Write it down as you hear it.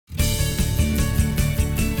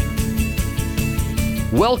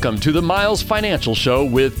Welcome to the Miles Financial Show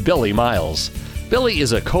with Billy Miles. Billy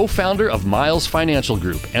is a co-founder of Miles Financial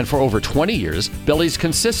Group, and for over 20 years, Billy's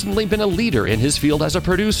consistently been a leader in his field as a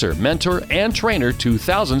producer, mentor, and trainer to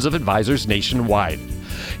thousands of advisors nationwide.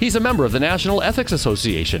 He's a member of the National Ethics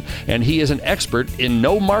Association, and he is an expert in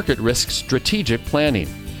no market risk strategic planning.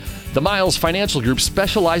 The Miles Financial Group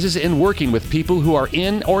specializes in working with people who are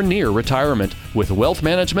in or near retirement with wealth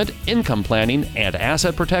management, income planning, and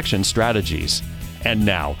asset protection strategies. And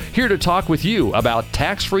now, here to talk with you about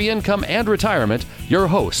tax-free income and retirement, your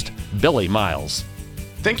host, Billy Miles.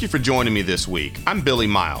 Thank you for joining me this week. I'm Billy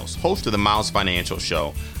Miles, host of the Miles Financial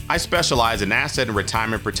Show. I specialize in asset and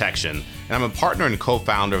retirement protection, and I'm a partner and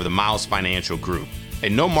co-founder of the Miles Financial Group, a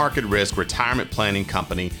no-market risk retirement planning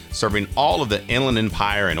company serving all of the Inland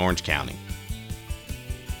Empire and Orange County.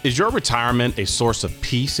 Is your retirement a source of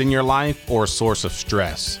peace in your life or a source of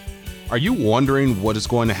stress? Are you wondering what is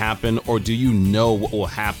going to happen, or do you know what will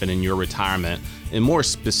happen in your retirement, and more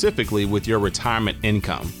specifically with your retirement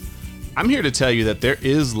income? I'm here to tell you that there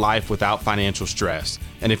is life without financial stress,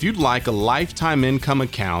 and if you'd like a lifetime income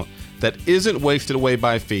account that isn't wasted away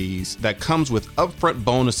by fees, that comes with upfront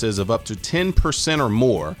bonuses of up to 10% or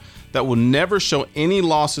more, that will never show any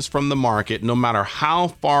losses from the market no matter how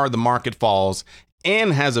far the market falls,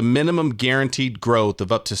 and has a minimum guaranteed growth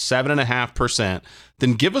of up to 7.5%,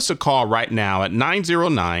 then give us a call right now at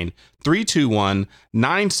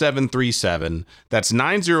 909-321-9737. That's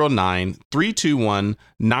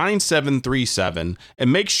 909-321-9737.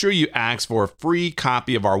 And make sure you ask for a free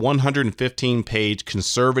copy of our 115-page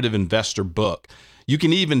conservative investor book. You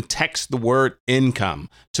can even text the word income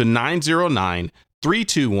to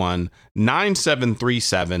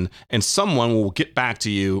 909-321-9737, and someone will get back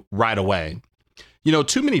to you right away. You know,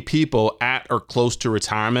 too many people at or close to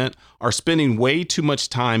retirement are spending way too much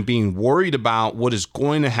time being worried about what is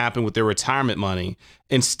going to happen with their retirement money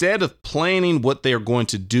instead of planning what they are going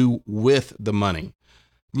to do with the money.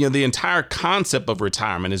 You know, the entire concept of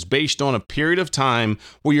retirement is based on a period of time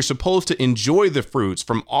where you're supposed to enjoy the fruits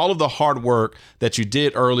from all of the hard work that you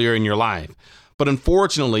did earlier in your life. But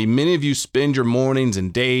unfortunately, many of you spend your mornings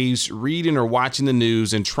and days reading or watching the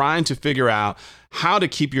news and trying to figure out how to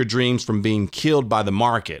keep your dreams from being killed by the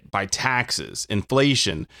market, by taxes,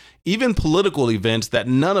 inflation, even political events that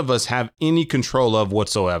none of us have any control of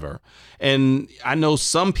whatsoever. And I know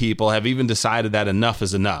some people have even decided that enough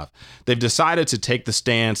is enough. They've decided to take the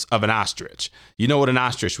stance of an ostrich. You know what an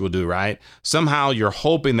ostrich will do, right? Somehow you're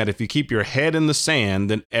hoping that if you keep your head in the sand,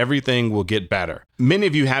 then everything will get better. Many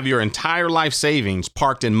of you have your entire life savings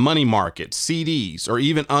parked in money markets, CDs, or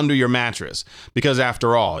even under your mattress, because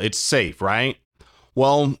after all, it's safe, right?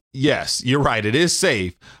 Well, yes, you're right. It is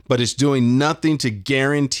safe, but it's doing nothing to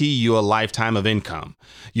guarantee you a lifetime of income.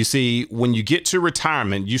 You see, when you get to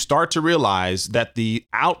retirement, you start to realize that the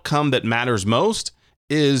outcome that matters most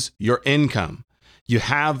is your income. You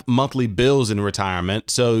have monthly bills in retirement,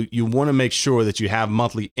 so you want to make sure that you have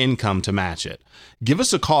monthly income to match it. Give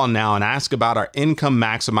us a call now and ask about our Income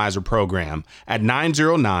Maximizer program at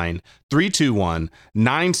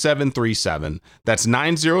 909-321-9737. That's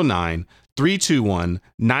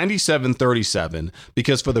 909-321-9737,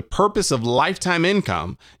 because for the purpose of lifetime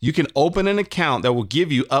income, you can open an account that will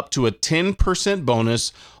give you up to a 10%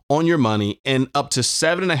 bonus on your money and up to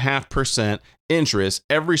 7.5% interest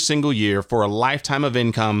every single year for a lifetime of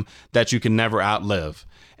income that you can never outlive.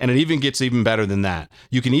 And it even gets even better than that.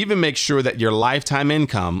 You can even make sure that your lifetime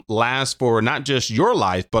income lasts for not just your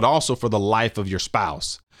life, but also for the life of your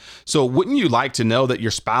spouse. So wouldn't you like to know that your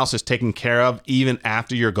spouse is taken care of even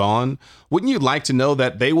after you're gone? Wouldn't you like to know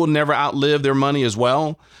that they will never outlive their money as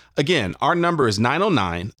well? Again, our number is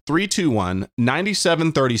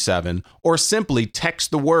 909-321-9737, or simply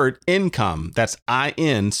text the word income, that's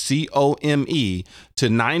INCOME, to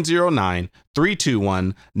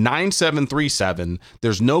 909-321-9737.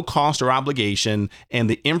 There's no cost or obligation, and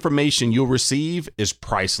the information you'll receive is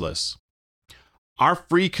priceless. Our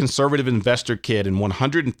free Conservative Investor Kit and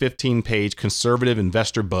 115-page Conservative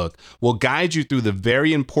Investor Book will guide you through the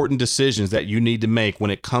very important decisions that you need to make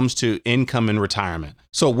when it comes to income and retirement.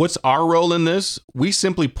 So what's our role in this? We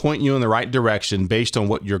simply point you in the right direction based on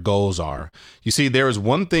what your goals are. You see, there is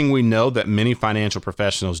one thing we know that many financial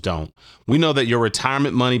professionals don't. We know that your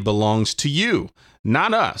retirement money belongs to you,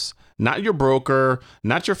 not us. Not your broker,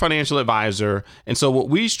 not your financial advisor. And so what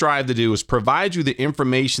we strive to do is provide you the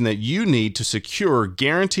information that you need to secure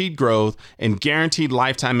guaranteed growth and guaranteed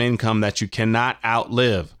lifetime income that you cannot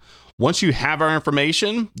outlive. Once you have our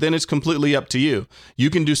information, then it's completely up to you. You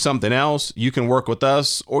can do something else, you can work with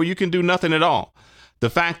us, or you can do nothing at all. The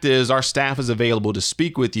fact is, our staff is available to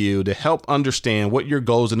speak with you to help understand what your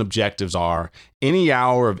goals and objectives are any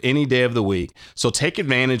hour of any day of the week. So take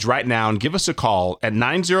advantage right now and give us a call at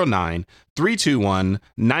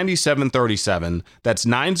 909-321-9737. That's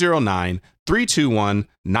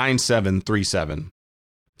 909-321-9737.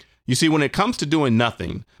 You see, when it comes to doing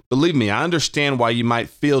nothing, believe me, I understand why you might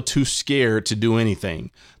feel too scared to do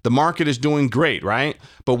anything. The market is doing great, right?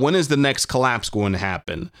 But when is the next collapse going to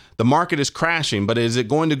happen? The market is crashing, but is it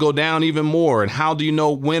going to go down even more? And how do you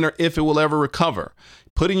know when or if it will ever recover?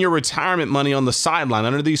 Putting your retirement money on the sideline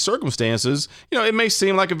under these circumstances, it may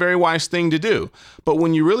seem like a very wise thing to do. But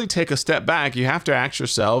when you really take a step back, you have to ask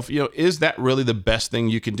yourself, is that really the best thing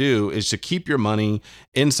you can do, is to keep your money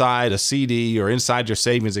inside a CD or inside your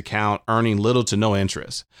savings account earning little to no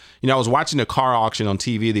interest? I was watching a car auction on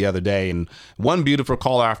TV the other day, and one beautiful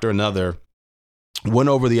car after another went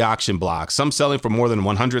over the auction block, some selling for more than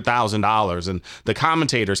 $100,000. And the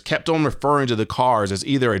commentators kept on referring to the cars as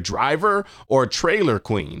either a driver or a trailer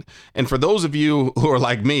queen. And for those of you who are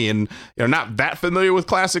like me and are not that familiar with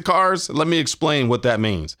classic cars, let me explain what that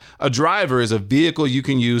means. A driver is a vehicle you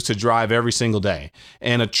can use to drive every single day.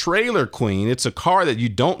 And a trailer queen, it's a car that you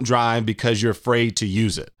don't drive because you're afraid to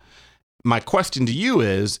use it. My question to you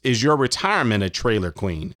is your retirement a trailer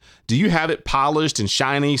queen? Do you have it polished and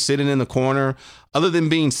shiny sitting in the corner? Other than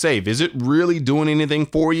being safe, is it really doing anything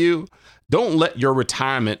for you? Don't let your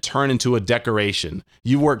retirement turn into a decoration.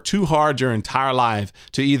 You worked too hard your entire life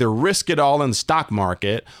to either risk it all in the stock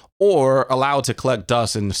market or allow it to collect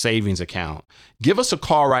dust in the savings account. Give us a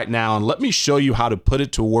call right now and let me show you how to put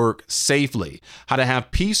it to work safely, how to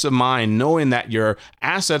have peace of mind knowing that your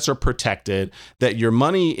assets are protected, that your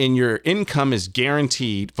money and your income is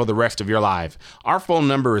guaranteed for the rest of your life. Our phone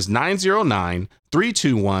number is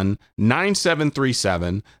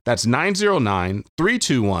 909-321-9737. That's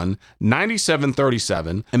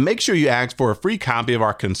 909-321-9737. And make sure you ask for a free copy of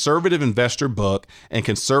our Conservative Investor book and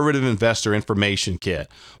Conservative Investor Information Kit.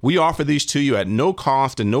 We offer these to you at no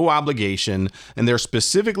cost and no obligation, and they're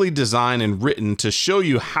specifically designed and written to show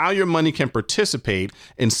you how your money can participate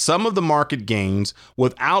in some of the market gains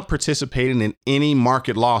without participating in any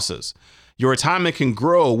market losses. Your retirement can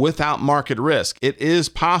grow without market risk. It is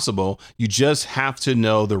possible. You just have to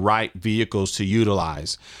know the right vehicles to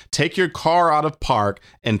utilize. Take your car out of park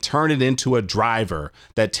and turn it into a driver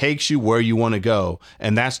that takes you where you want to go.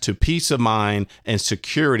 And that's to peace of mind and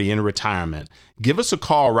security in retirement. Give us a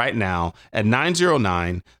call right now at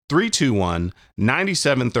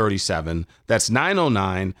 909-321-9737. That's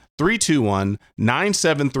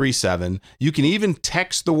 909-321-9737. You can even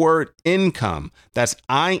text the word income. That's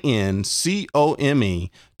INCOME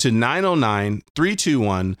to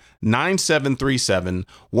 909-321-9737.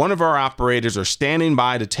 One of our operators are standing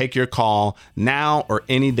by to take your call now or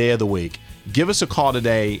any day of the week. Give us a call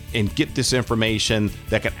today and get this information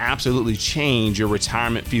that can absolutely change your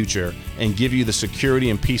retirement future and give you the security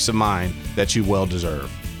and peace of mind that you well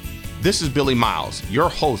deserve. This is Billy Miles, your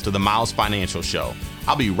host of the Miles Financial Show.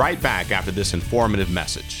 I'll be right back after this informative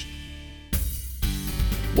message.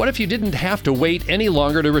 What if you didn't have to wait any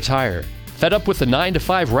longer to retire? Fed up with the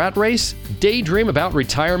 9-to-5 rat race? Daydream about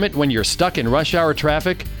retirement when you're stuck in rush hour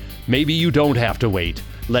traffic? Maybe you don't have to wait.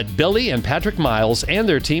 Let Billy and Patrick Miles and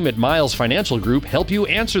their team at Miles Financial Group help you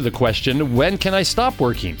answer the question, when can I stop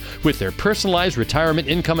working? With their personalized retirement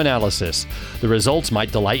income analysis. The results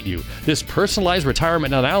might delight you. This personalized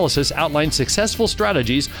retirement analysis outlines successful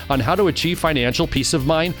strategies on how to achieve financial peace of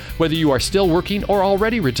mind, whether you are still working or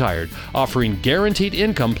already retired, offering guaranteed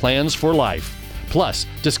income plans for life. Plus,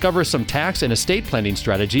 discover some tax and estate planning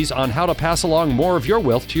strategies on how to pass along more of your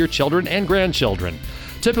wealth to your children and grandchildren.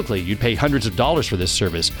 Typically, you'd pay hundreds of dollars for this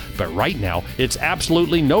service, but right now, it's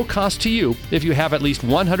absolutely no cost to you if you have at least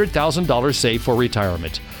 $100,000 saved for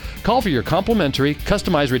retirement. Call for your complimentary,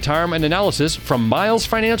 customized retirement analysis from Miles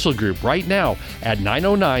Financial Group right now at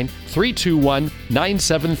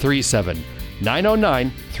 909-321-9737.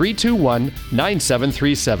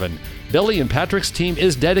 909-321-9737. Billy and Patrick's team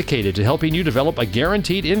is dedicated to helping you develop a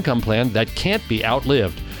guaranteed income plan that can't be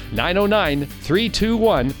outlived.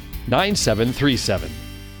 909-321-9737.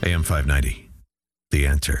 AM 590, The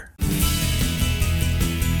Answer.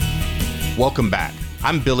 Welcome back.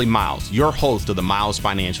 I'm Billy Miles, your host of the Miles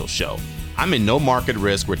Financial Show. I'm a no market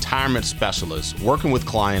risk retirement specialist working with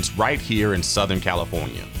clients right here in Southern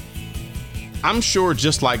California. I'm sure,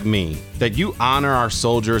 just like me, that you honor our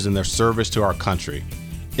soldiers and their service to our country.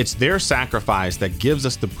 It's their sacrifice that gives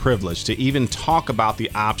us the privilege to even talk about the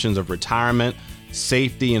options of retirement,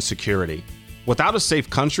 safety, and security. Without a safe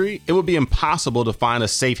country, it would be impossible to find a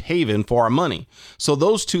safe haven for our money. So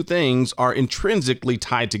those two things are intrinsically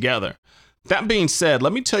tied together. That being said,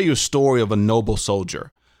 let me tell you a story of a noble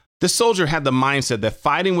soldier. This soldier had the mindset that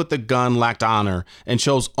fighting with a gun lacked honor and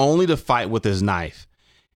chose only to fight with his knife.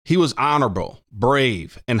 He was honorable,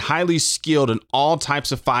 brave, and highly skilled in all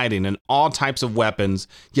types of fighting and all types of weapons,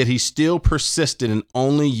 yet he still persisted in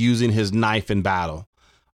only using his knife in battle.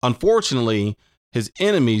 Unfortunately, his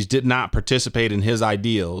enemies did not participate in his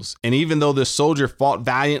ideals, and even though this soldier fought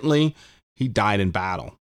valiantly, he died in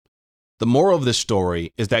battle. The moral of this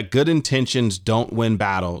story is that good intentions don't win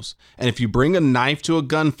battles, and if you bring a knife to a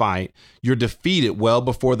gunfight, you're defeated well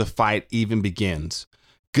before the fight even begins.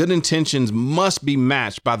 Good intentions must be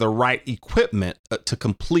matched by the right equipment to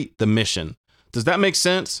complete the mission. Does that make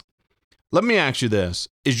sense? Let me ask you this.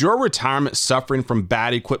 Is your retirement suffering from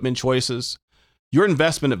bad equipment choices? Your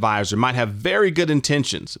investment advisor might have very good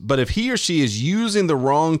intentions, but if he or she is using the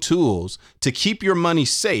wrong tools to keep your money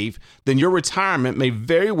safe, then your retirement may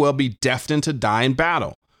very well be destined to die in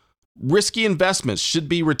battle. Risky investments should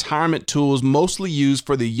be retirement tools mostly used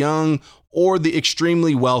for the young or the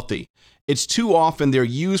extremely wealthy. It's too often they're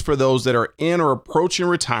used for those that are in or approaching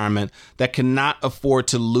retirement that cannot afford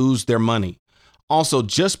to lose their money. Also,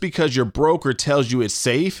 just because your broker tells you it's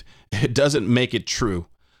safe, it doesn't make it true.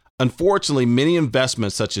 Unfortunately, many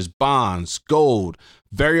investments such as bonds, gold,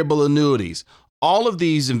 variable annuities, all of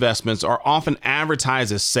these investments are often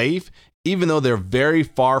advertised as safe, even though they're very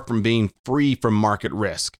far from being free from market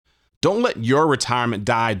risk. Don't let your retirement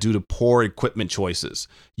die due to poor equipment choices.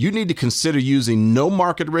 You need to consider using no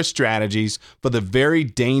market risk strategies for the very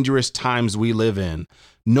dangerous times we live in.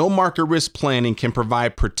 No market risk planning can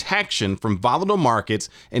provide protection from volatile markets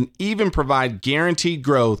and even provide guaranteed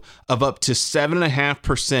growth of up to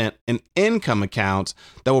 7.5% in income accounts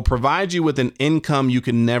that will provide you with an income you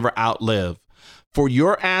can never outlive. For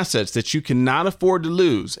your assets that you cannot afford to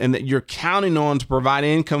lose and that you're counting on to provide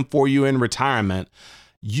income for you in retirement,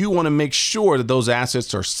 you want to make sure that those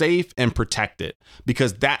assets are safe and protected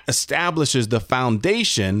because that establishes the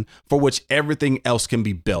foundation for which everything else can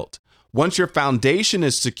be built. Once your foundation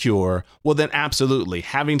is secure, well, then absolutely,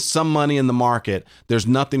 having some money in the market, there's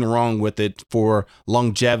nothing wrong with it for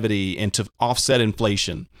longevity and to offset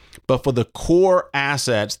inflation. But for the core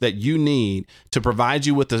assets that you need to provide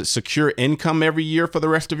you with a secure income every year for the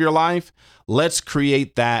rest of your life, let's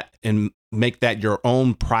create that and make that your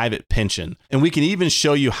own private pension. And we can even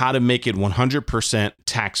show you how to make it 100%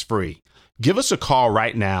 tax-free. Give us a call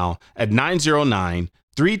right now at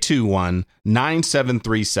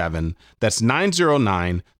 909-321-9737. That's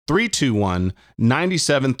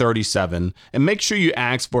 909-321-9737. And make sure you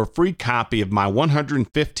ask for a free copy of my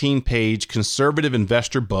 115-page conservative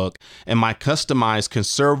investor book and my customized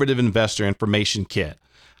conservative investor information kit.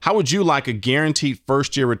 How would you like a guaranteed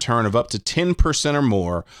first-year return of up to 10% or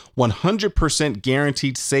more, 100%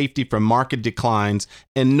 guaranteed safety from market declines,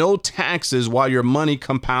 and no taxes while your money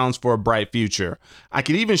compounds for a bright future? I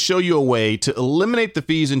could even show you a way to eliminate the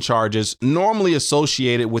fees and charges normally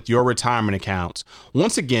associated with your retirement accounts.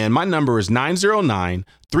 Once again, my number is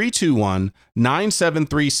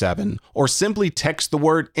 909-321-9737, or simply text the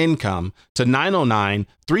word income to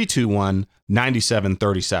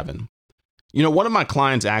 909-321-9737. You know, one of my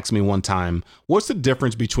clients asked me one time, what's the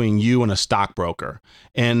difference between you and a stockbroker?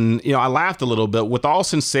 And, I laughed a little bit. With all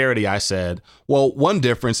sincerity, I said, well, one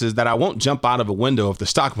difference is that I won't jump out of a window if the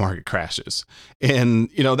stock market crashes. And,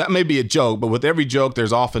 that may be a joke, but with every joke,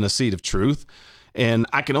 there's often a seed of truth. And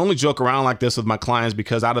I can only joke around like this with my clients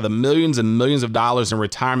because out of the millions and millions of dollars in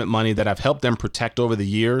retirement money that I've helped them protect over the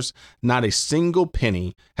years, not a single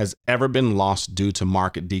penny has ever been lost due to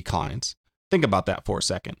market declines. Think about that for a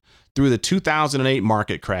second. Through the 2008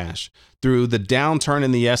 market crash, through the downturn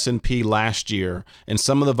in the S&P last year, and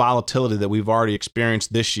some of the volatility that we've already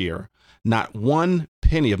experienced this year, not one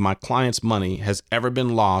penny of my clients' money has ever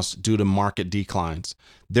been lost due to market declines.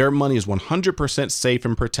 Their money is 100% safe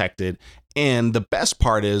and protected. And the best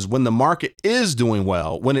part is when the market is doing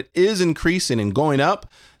well, when it is increasing and going up,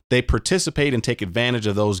 they participate and take advantage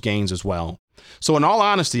of those gains as well. So in all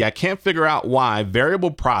honesty, I can't figure out why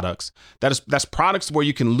variable products, that's products where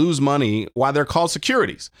you can lose money, why they're called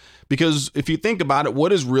securities. Because if you think about it,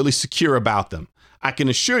 what is really secure about them? I can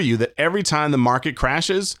assure you that every time the market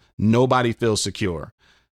crashes, nobody feels secure.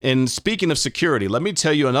 And speaking of security, let me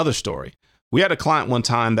tell you another story. We had a client one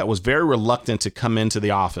time that was very reluctant to come into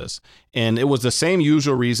the office. And it was the same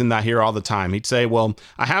usual reason that I hear all the time. He'd say, well,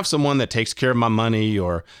 I have someone that takes care of my money,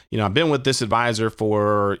 or, I've been with this advisor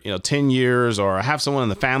for, 10 years, or I have someone in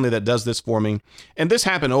the family that does this for me. And this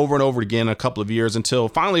happened over and over again a couple of years until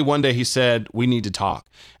finally one day he said, we need to talk.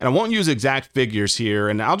 And I won't use exact figures here,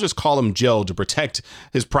 and I'll just call him Joe to protect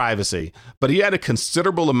his privacy. But he had a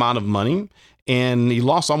considerable amount of money, and he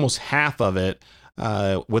lost almost half of it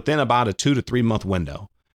within about a 2 to 3 month window,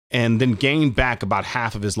 and then gained back about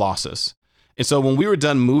half of his losses. And so when we were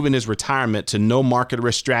done moving his retirement to no market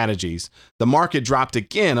risk strategies, the market dropped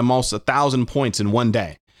again almost 1,000 points in one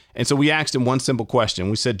day. And so we asked him one simple question.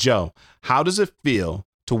 We said, Joe, how does it feel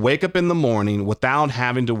to wake up in the morning without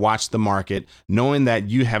having to watch the market, knowing that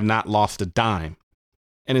you have not lost a dime?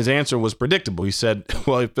 And his answer was predictable. He said,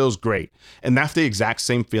 well, it feels great. And that's the exact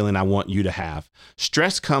same feeling I want you to have.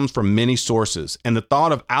 Stress comes from many sources, and the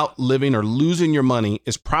thought of outliving or losing your money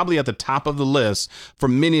is probably at the top of the list for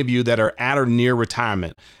many of you that are at or near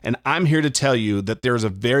retirement. And I'm here to tell you that there's a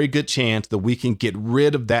very good chance that we can get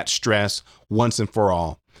rid of that stress once and for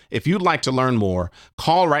all. If you'd like to learn more,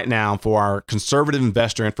 call right now for our Conservative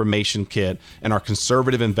Investor Information Kit and our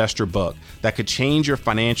Conservative Investor Book that could change your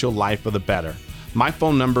financial life for the better. My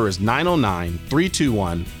phone number is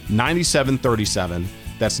 909-321-9737.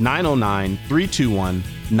 That's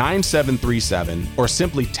 909-321-9737, or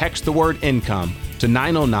simply text the word income to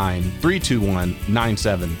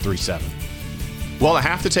 909-321-9737. Well, I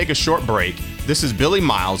have to take a short break. This is Billy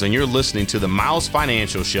Miles, and you're listening to the Miles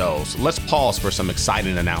Financial Show. So let's pause for some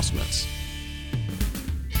exciting announcements.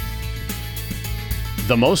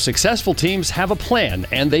 The most successful teams have a plan,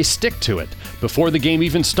 and they stick to it. Before the game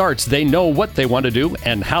even starts, they know what they want to do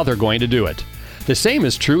and how they're going to do it. The same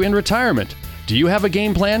is true in retirement. Do you have a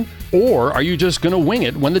game plan, or are you just going to wing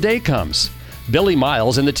it when the day comes? Billy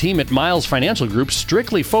Miles and the team at Miles Financial Group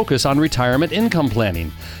strictly focus on retirement income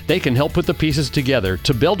planning. They can help put the pieces together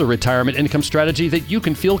to build a retirement income strategy that you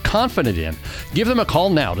can feel confident in. Give them a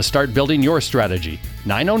call now to start building your strategy.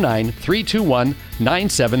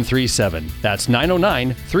 909-321-9737. That's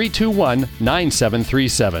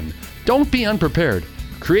 909-321-9737. Don't be unprepared.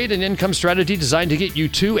 Create an income strategy designed to get you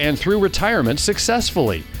to and through retirement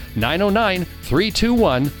successfully.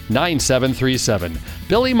 909-321-9737.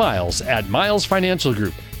 Billy Miles at Miles Financial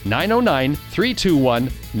Group.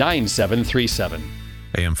 909-321-9737.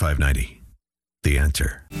 AM 590, The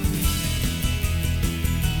Answer.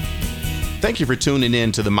 Thank you for tuning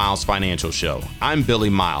in to the Miles Financial Show. I'm Billy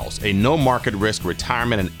Miles, a no market risk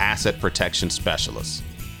retirement and asset protection specialist.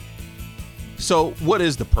 So, what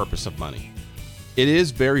is the purpose of money? It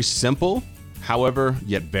is very simple, however,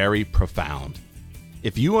 yet very profound.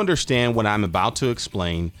 If you understand what I'm about to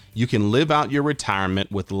explain, you can live out your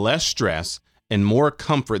retirement with less stress and more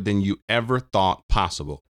comfort than you ever thought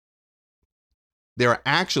possible. There are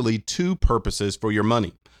actually two purposes for your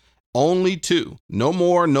money. Only two, no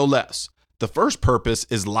more, no less. The first purpose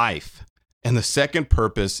is life, and the second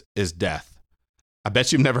purpose is death. I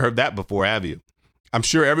bet you've never heard that before, have you? I'm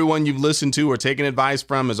sure everyone you've listened to or taken advice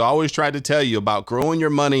from has always tried to tell you about growing your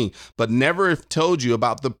money, but never told you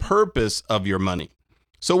about the purpose of your money.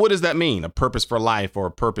 So what does that mean? A purpose for life or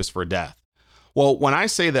a purpose for death? Well, when I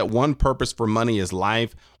say that one purpose for money is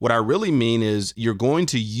life, what I really mean is you're going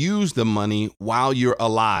to use the money while you're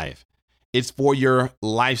alive. It's for your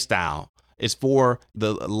lifestyle. It's for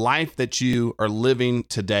the life that you are living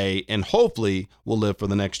today and hopefully will live for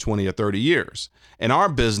the next 20 or 30 years. In our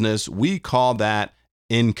business, we call that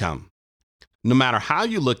income. No matter how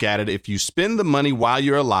you look at it, if you spend the money while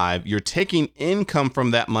you're alive, you're taking income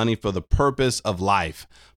from that money for the purpose of life,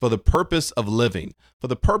 for the purpose of living, for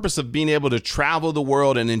the purpose of being able to travel the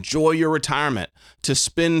world and enjoy your retirement, to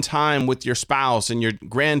spend time with your spouse and your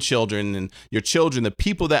grandchildren and your children, the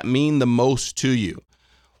people that mean the most to you.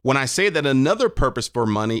 When I say that another purpose for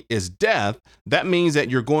money is death, that means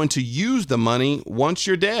that you're going to use the money once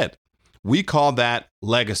you're dead. We call that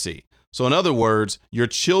legacy. So in other words, your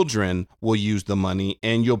children will use the money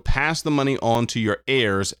and you'll pass the money on to your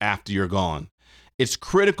heirs after you're gone. It's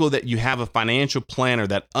critical that you have a financial planner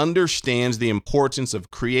that understands the importance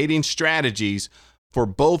of creating strategies for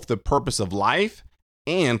both the purpose of life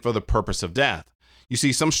and for the purpose of death. You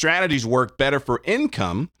see, some strategies work better for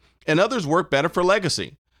income and others work better for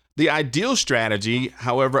legacy. The ideal strategy,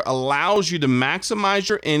 however, allows you to maximize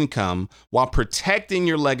your income while protecting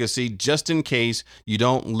your legacy just in case you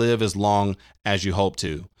don't live as long as you hope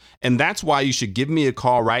to. And that's why you should give me a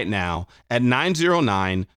call right now at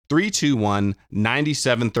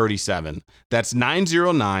 909-321-9737. That's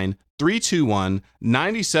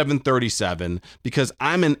 909-321-9737, because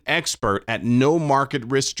I'm an expert at no market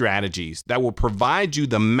risk strategies that will provide you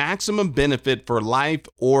the maximum benefit for life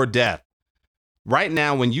or death. Right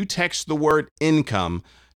now, when you text the word income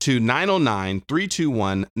to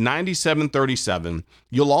 909-321-9737,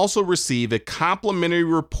 you'll also receive a complimentary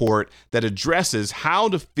report that addresses how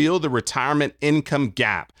to fill the retirement income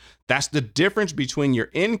gap. That's the difference between your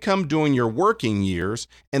income during your working years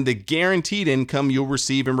and the guaranteed income you'll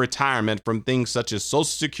receive in retirement from things such as Social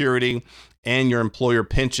Security and your employer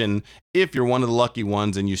pension, if you're one of the lucky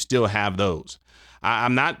ones and you still have those.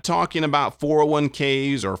 I'm not talking about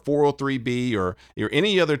 401ks or 403b or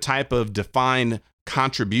any other type of defined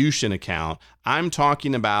contribution account. I'm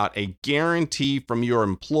talking about a guarantee from your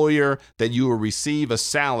employer that you will receive a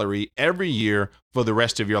salary every year for the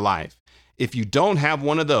rest of your life. If you don't have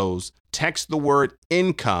one of those, text the word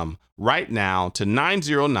income right now to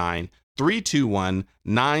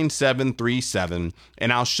 909-321-9737,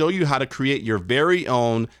 and I'll show you how to create your very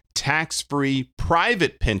own tax-free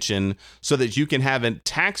private pension so that you can have a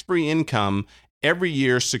tax-free income every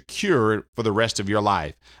year secured for the rest of your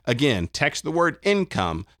life. Again, text the word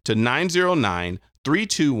income to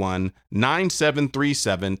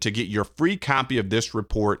 909-321-9737 to get your free copy of this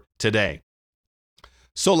report today.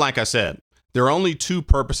 So like I said, there are only two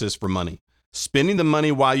purposes for money: spending the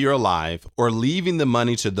money while you're alive or leaving the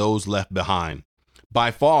money to those left behind.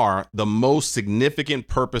 By far, the most significant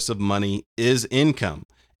purpose of money is income.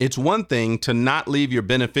 It's one thing to not leave your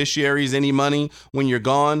beneficiaries any money when you're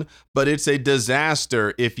gone, but it's a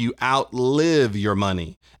disaster if you outlive your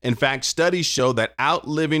money. In fact, studies show that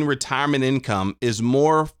outliving retirement income is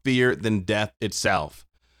more feared than death itself.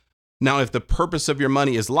 Now, if the purpose of your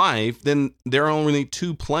money is life, then there are only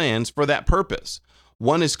two plans for that purpose.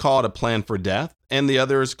 One is called a plan for death, and the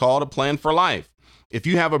other is called a plan for life. If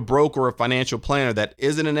you have a broker or a financial planner that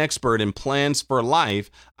isn't an expert in plans for life,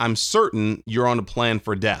 I'm certain you're on a plan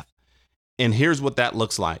for death. And here's what that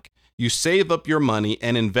looks like. You save up your money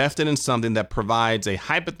and invest it in something that provides a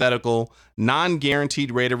hypothetical, non-guaranteed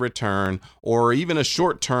rate of return, or even a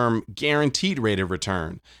short-term guaranteed rate of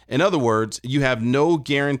return. In other words, you have no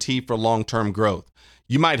guarantee for long-term growth.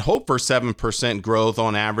 You might hope for 7% growth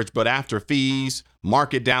on average, but after fees,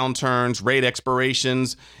 market downturns, rate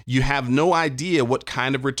expirations, you have no idea what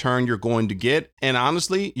kind of return you're going to get. And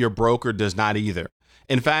honestly, your broker does not either.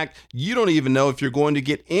 In fact, you don't even know if you're going to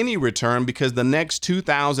get any return because the next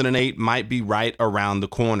 2008 might be right around the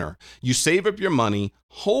corner. You save up your money,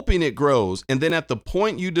 hoping it grows, and then at the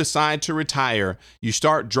point you decide to retire, you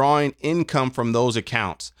start drawing income from those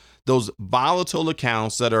accounts, those volatile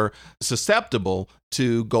accounts that are susceptible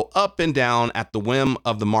to go up and down at the whim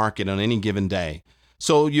of the market on any given day.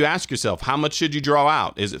 So you ask yourself, how much should you draw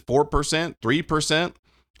out? Is it 4%, 3%?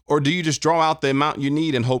 Or do you just draw out the amount you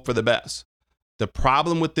need and hope for the best? The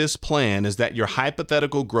problem with this plan is that your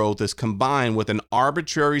hypothetical growth is combined with an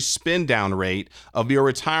arbitrary spend down rate of your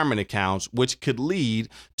retirement accounts, which could lead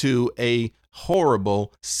to a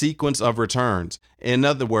horrible sequence of returns. In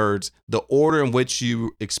other words, the order in which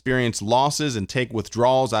you experience losses and take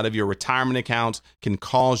withdrawals out of your retirement accounts can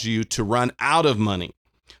cause you to run out of money.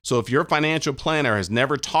 So if your financial planner has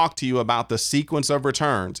never talked to you about the sequence of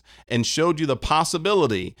returns and showed you the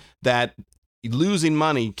possibility that losing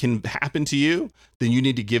money can happen to you, then you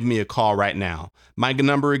need to give me a call right now. My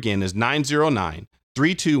number again is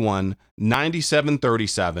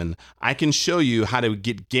 909-321-9737. I can show you how to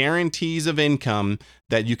get guarantees of income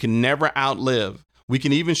that you can never outlive. We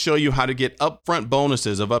can even show you how to get upfront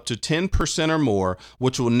bonuses of up to 10% or more,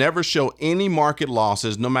 which will never show any market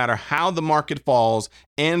losses no matter how the market falls,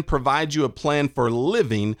 and provide you a plan for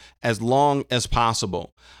living as long as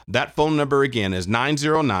possible. That phone number again is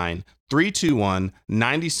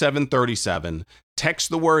 909-321-9737. Text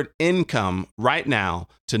the word income right now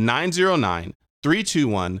to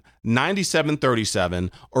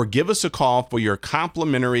 909-321-9737 or give us a call for your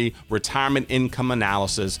complimentary retirement income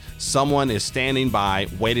analysis. Someone is standing by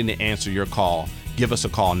waiting to answer your call. Give us a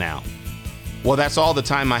call now. Well, that's all the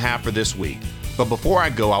time I have for this week. But before I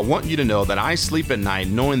go, I want you to know that I sleep at night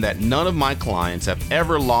knowing that none of my clients have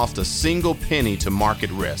ever lost a single penny to market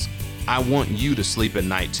risk. I want you to sleep at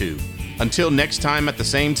night too. Until next time at the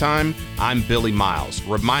same time, I'm Billy Miles,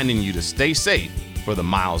 reminding you to stay safe for the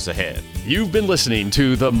miles ahead. You've been listening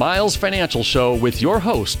to the Miles Financial Show with your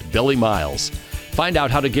host, Billy Miles. Find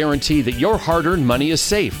out how to guarantee that your hard-earned money is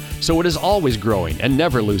safe, so it is always growing and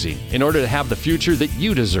never losing, in order to have the future that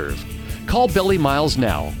you deserve. Call Billy Miles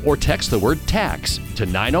now or text the word TAX to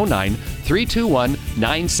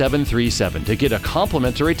 909-321-9737 to get a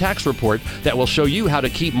complimentary tax report that will show you how to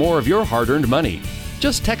keep more of your hard-earned money.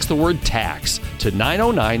 Just text the word TAX to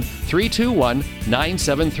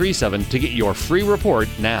 909-321-9737 to get your free report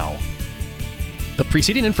now. The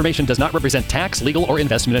preceding information does not represent tax, legal, or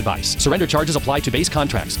investment advice. Surrender charges apply to base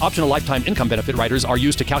contracts. Optional lifetime income benefit riders are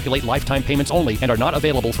used to calculate lifetime payments only and are not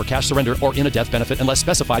available for cash surrender or in a death benefit unless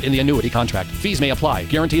specified in the annuity contract. Fees may apply.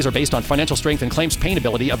 Guarantees are based on financial strength and claims paying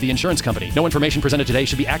ability of the insurance company. No information presented today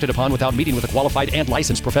should be acted upon without meeting with a qualified and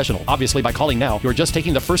licensed professional. Obviously, by calling now, you are just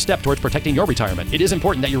taking the first step towards protecting your retirement. It is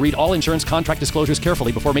important that you read all insurance contract disclosures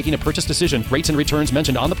carefully before making a purchase decision. Rates and returns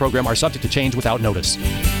mentioned on the program are subject to change without notice.